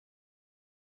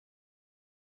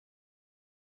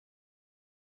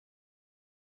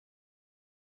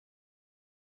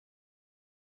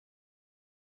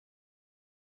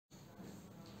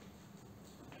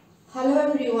Hello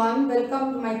everyone,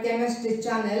 welcome to my chemistry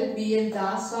channel BN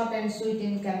Das Short and Sweet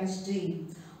in Chemistry.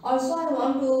 Also I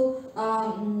want to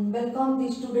welcome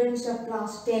the students of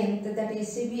class 10th, that is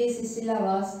CBSE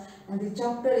syllabus, and the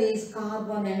chapter is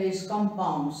carbon and its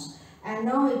compounds. And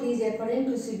now it is according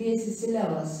to CBSE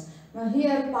syllabus. Now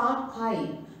here part 5.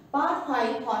 Part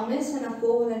 5, formation of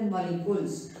covalent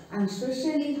molecules and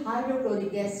especially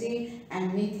hydrochloric acid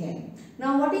and methane.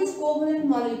 Now what is covalent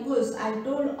molecules? I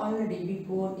told already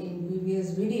before in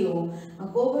previous video. A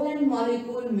covalent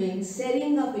molecule means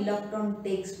sharing of electron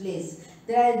takes place.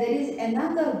 There is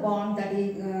another bond that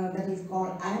is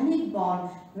called ionic bond,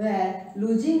 where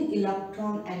losing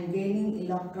electron and gaining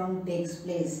electron takes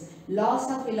place.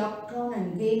 Loss of electron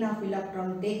and gain of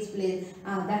electron takes place.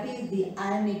 That is the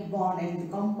ionic bond, and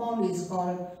the compound is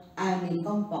called ionic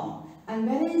compound. And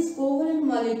when it is covalent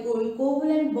molecule,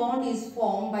 covalent bond is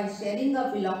formed by sharing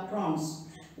of electrons.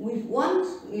 With one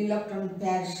electron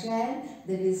pair share,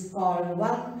 that is called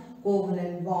one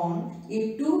covalent bond.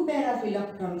 If two pair of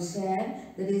electrons share,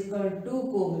 that is called two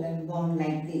covalent bond,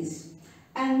 like this.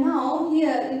 And now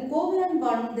here in covalent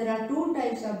bond there are two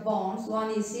types of bonds.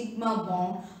 One is sigma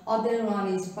bond, other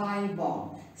one is pi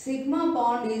bond. Sigma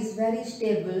bond is very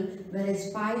stable,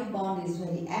 whereas pi bond is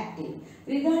very active.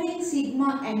 Regarding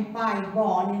sigma and pi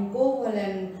bond in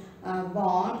covalent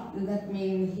bond, that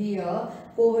means here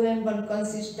covalent bond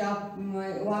consists of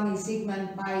one is sigma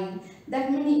and pi.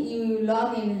 That means you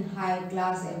learn in higher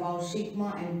class about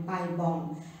sigma and pi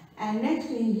bond. And next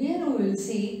here we will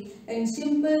see in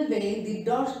simple way the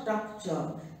dot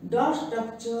structure. Dot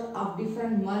structure of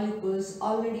different molecules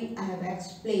already I have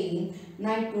explained: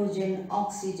 nitrogen,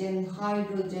 oxygen,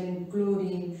 hydrogen,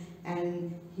 chlorine,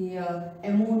 and here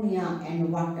ammonia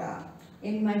and water.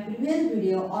 In my previous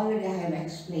video already I have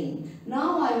explained.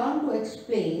 Now I want to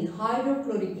explain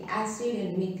hydrochloric acid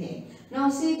and methane.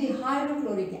 Now see the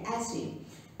hydrochloric acid,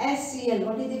 HCl.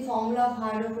 What is the formula of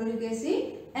hydrochloric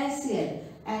acid? HCl.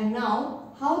 And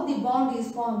now how the bond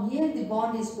is formed? Here the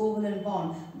bond is covalent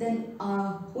bond. Then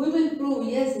we will prove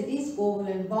yes, it is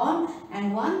covalent bond,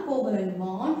 and one covalent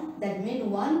bond, that means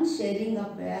one sharing a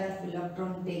pair of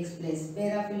electron takes place.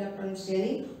 Pair of electron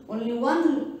sharing, only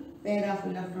one pair of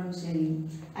electron sharing.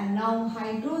 And now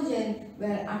hydrogen,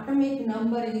 where atomic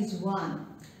number is 1.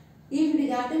 If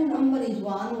the atom number is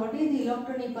 1, what is the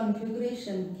electronic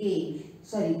configuration?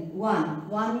 1.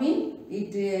 1 means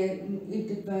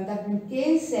that means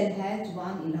K cell has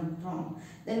 1 electron.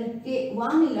 Then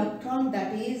one electron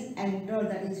that is entered,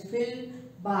 that is filled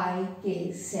by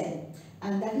K cell,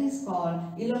 and that is called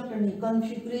electronic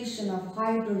configuration of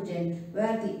hydrogen,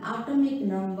 where the atomic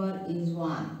number is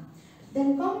 1.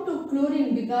 Then come to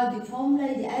chlorine, because the formula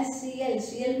is HCl.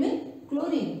 Cl means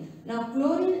chlorine. Now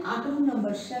chlorine atom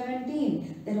number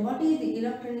 17. Then what is the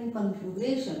electronic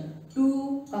configuration?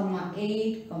 2,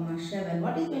 8, 7.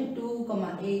 What is mean 2,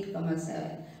 8,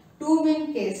 7? 2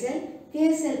 means K cell.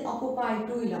 K cell occupy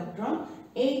 2 electron.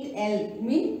 8L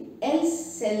means L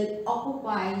cell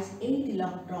occupies 8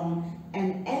 electron,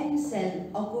 and M cell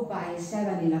occupies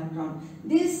 7 electron.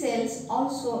 These cells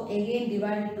also again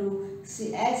divided to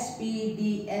S, P,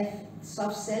 D, F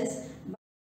subcells.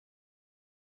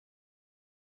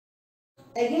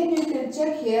 Again you can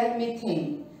check here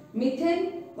methane.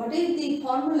 Methane, what is the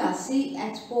formula?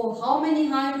 CH4. How many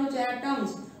hydrogen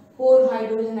atoms? 4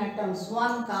 hydrogen atoms,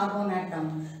 1 carbon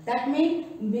atom. That means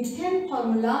methane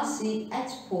formula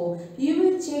CH4. You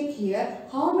will check here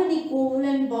how many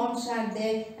covalent bonds are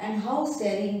there and how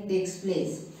sharing takes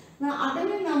place. Now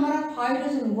atomic number of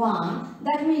hydrogen 1,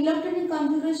 that means electronic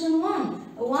configuration 1.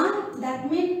 1, that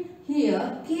means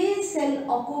here K cell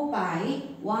occupy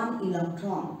 1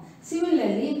 electron.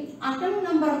 Similarly, atomic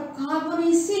number of carbon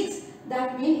is 6.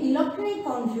 That means electronic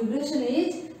configuration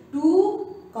is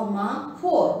 2,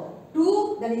 4.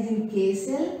 2 that is in K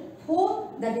cell,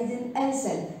 4 that is in L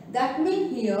cell. That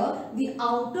means here the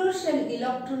outer shell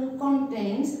electron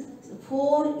contains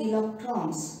 4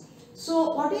 electrons.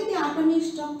 So what is the atomic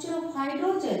structure of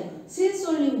hydrogen? Since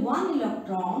only 1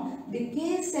 electron, the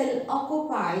K cell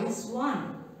occupies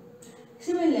 1.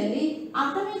 Similarly,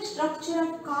 atomic structure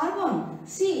of carbon,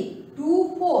 see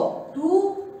 2, 4.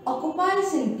 2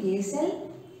 occupies in K cell,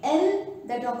 L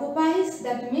that occupies,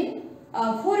 that means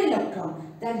 4 electron.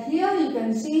 That here you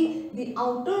can see the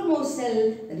outermost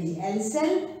cell, that is L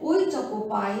cell, which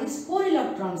occupies 4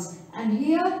 electrons, and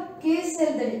here K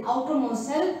cell, that is outermost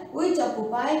cell, which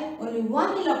occupies only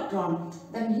 1 electron.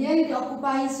 Then here it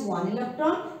occupies 1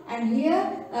 electron, and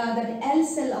here that L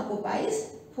cell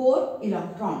occupies 4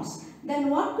 electrons. Then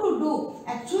what to do?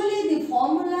 Actually the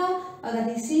formula that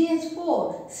is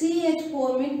CH4.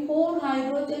 CH4 means 4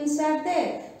 hydrogens are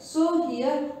there. So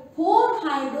here 4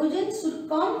 hydrogens should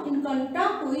come in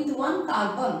contact with 1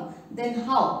 carbon. Then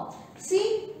how?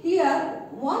 See here,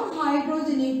 1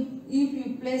 hydrogen if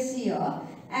you place here,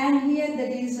 and here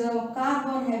there is a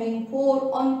carbon having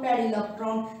 4 unpaired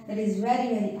electron, that is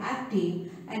very active,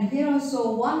 and here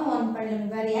also 1 paired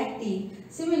very active.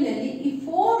 Similarly, if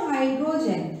 4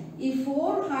 hydrogen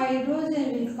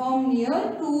will come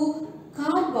near to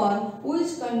carbon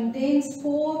which contains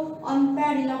 4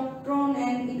 unpaired electron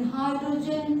and in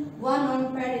hydrogen 1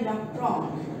 unpaired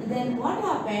electron, then what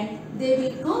happened? They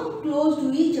will come close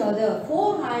to each other.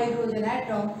 4 hydrogen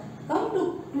atom come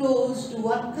to close to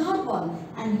 1 carbon,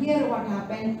 and here what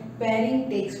happened? Pairing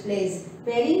takes place.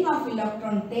 Pairing of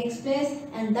electron takes place,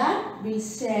 and that will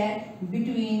share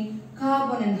between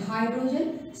carbon and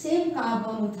hydrogen. Same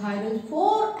carbon with hydrogen,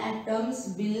 4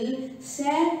 atoms will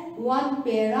share 1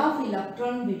 pair of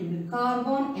electron between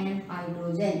carbon and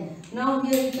hydrogen. Now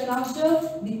here you can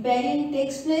observe the pairing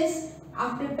takes place.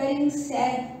 After pairing,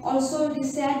 also it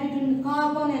is shared between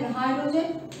carbon and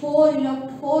hydrogen. 4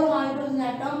 hydrogen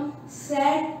atom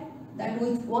shared that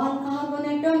with 1 carbon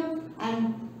atom,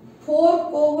 and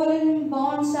 4 covalent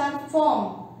bonds are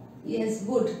formed. Yes,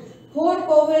 good. 4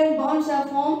 covalent bonds are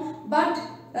formed, but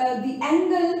the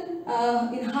angle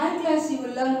in high class you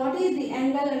will learn what is the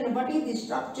angle and what is the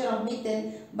structure of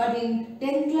methane, but in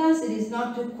 10th class it is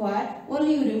not required.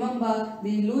 Only you remember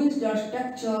the Lewis dot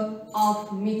structure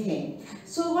of methane.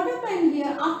 So what happened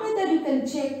here? After that you can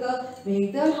check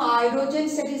whether hydrogen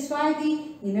satisfy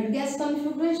the inert gas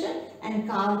configuration and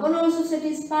carbon also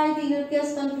satisfy the inert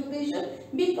gas configuration,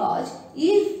 because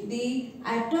if the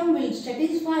atom will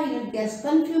satisfy inert gas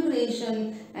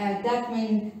configuration, that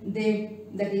means they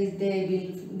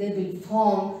will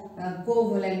form a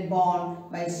covalent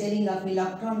bond by sharing of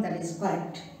electron. That is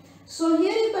correct. So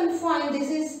here you can find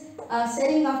this is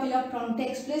sharing of electron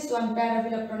takes place, 1 pair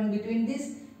of electron between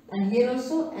this, and here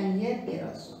also, and here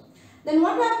also. Then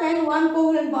what happened? 1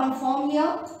 covalent bond form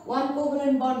here, 1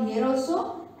 covalent bond here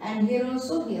also, and here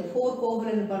also, here 4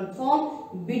 covalent bond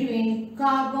form between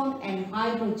carbon and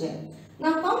hydrogen.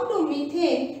 Now come to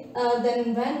methane.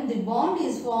 Then when the bond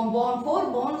is formed, 4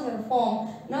 bonds are formed.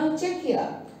 Now check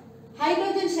here.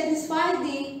 Hydrogen satisfies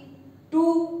the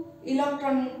 2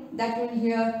 electron, that will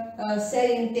here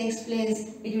sharing takes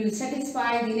place. It will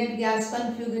satisfy the inert gas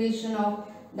configuration of,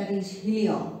 that is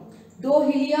helium. Though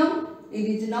helium, it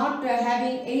is not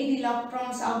having 8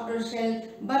 electrons outer shell,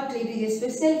 but it is a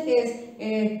special case.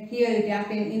 Here it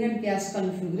acts in inert gas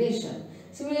configuration.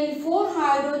 Similarly, 4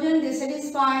 hydrogen, they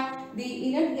satisfy the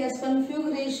inert gas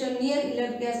configuration, near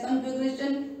inert gas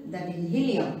configuration, that is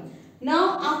helium.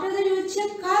 Now after that you will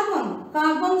check carbon.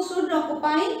 Carbon should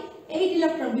occupy 8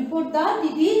 electrons. Before that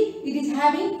it is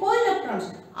having 4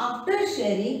 electrons. After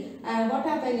sharing, what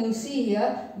happened? You see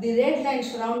here the red line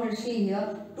surrounded. See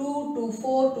here 2 to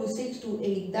 4 to 6 to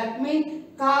 8. That means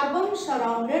carbon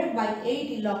surrounded by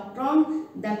 8 electrons.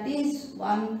 That is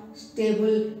one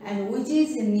stable, and which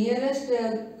is the nearest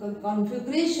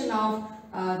configuration of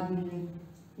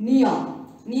neon.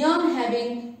 Neon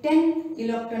having 10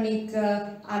 electronic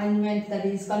arrangement, that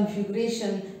is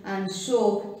configuration, and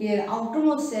so here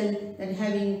outermost cell that is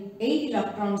having 8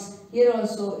 electrons, here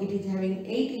also it is having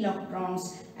 8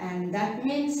 electrons, and that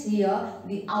means here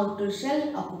the outer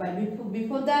shell occupied.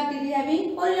 Before that it is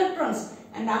having 4 electrons,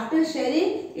 and after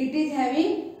sharing it is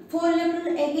having 4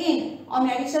 electrons again. On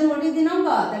addition, what is the number?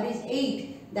 That is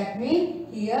 8. That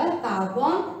means here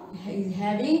carbon is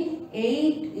having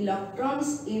 8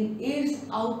 electrons in its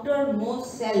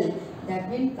outermost cell. That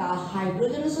means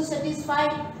hydrogen also satisfy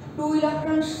 2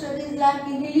 electrons, that is like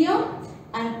in helium,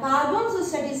 and carbon also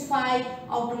satisfy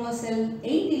outermost cell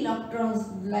 8 electrons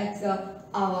like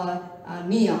our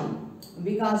neon.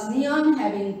 Because neon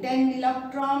having 10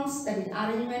 electrons, that is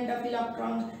arrangement of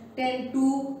electrons, 10,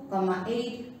 2,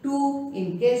 8, 2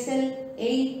 in K cell,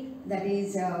 8 that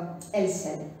is L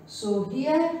cell. So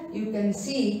here you can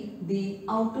see the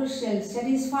outer shell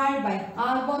satisfied by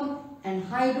carbon and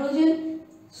hydrogen.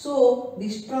 So the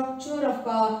structure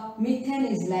of methane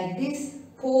is like this.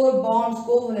 4 bonds,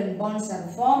 covalent bonds are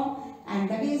formed, and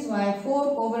that is why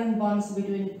 4 covalent bonds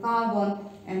between carbon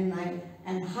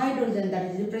and hydrogen,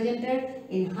 that is represented.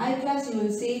 In high class you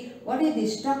will see what is the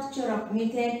structure of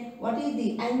methane, what is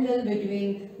the angle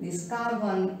between this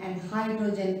carbon and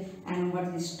hydrogen, and what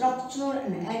is the structure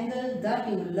and angle, that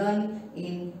you will learn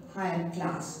in higher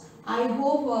class. I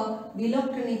hope the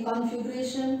electronic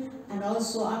configuration and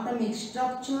also atomic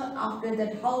structure, after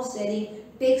that how sharing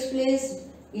takes place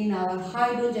in our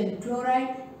hydrogen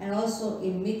chloride and also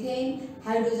in methane.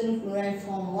 Hydrogen chloride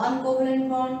form 1 covalent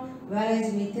bond,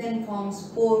 whereas methane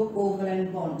forms 4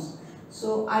 covalent bonds.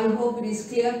 So I hope it is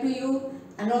clear to you,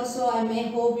 and also I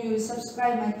may hope you will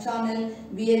subscribe my channel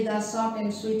BA the Short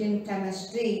and Sweet in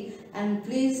Chemistry, and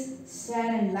please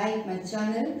share and like my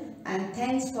channel, and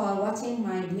thanks for watching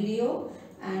my video,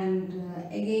 and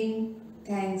again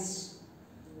thanks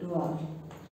to all.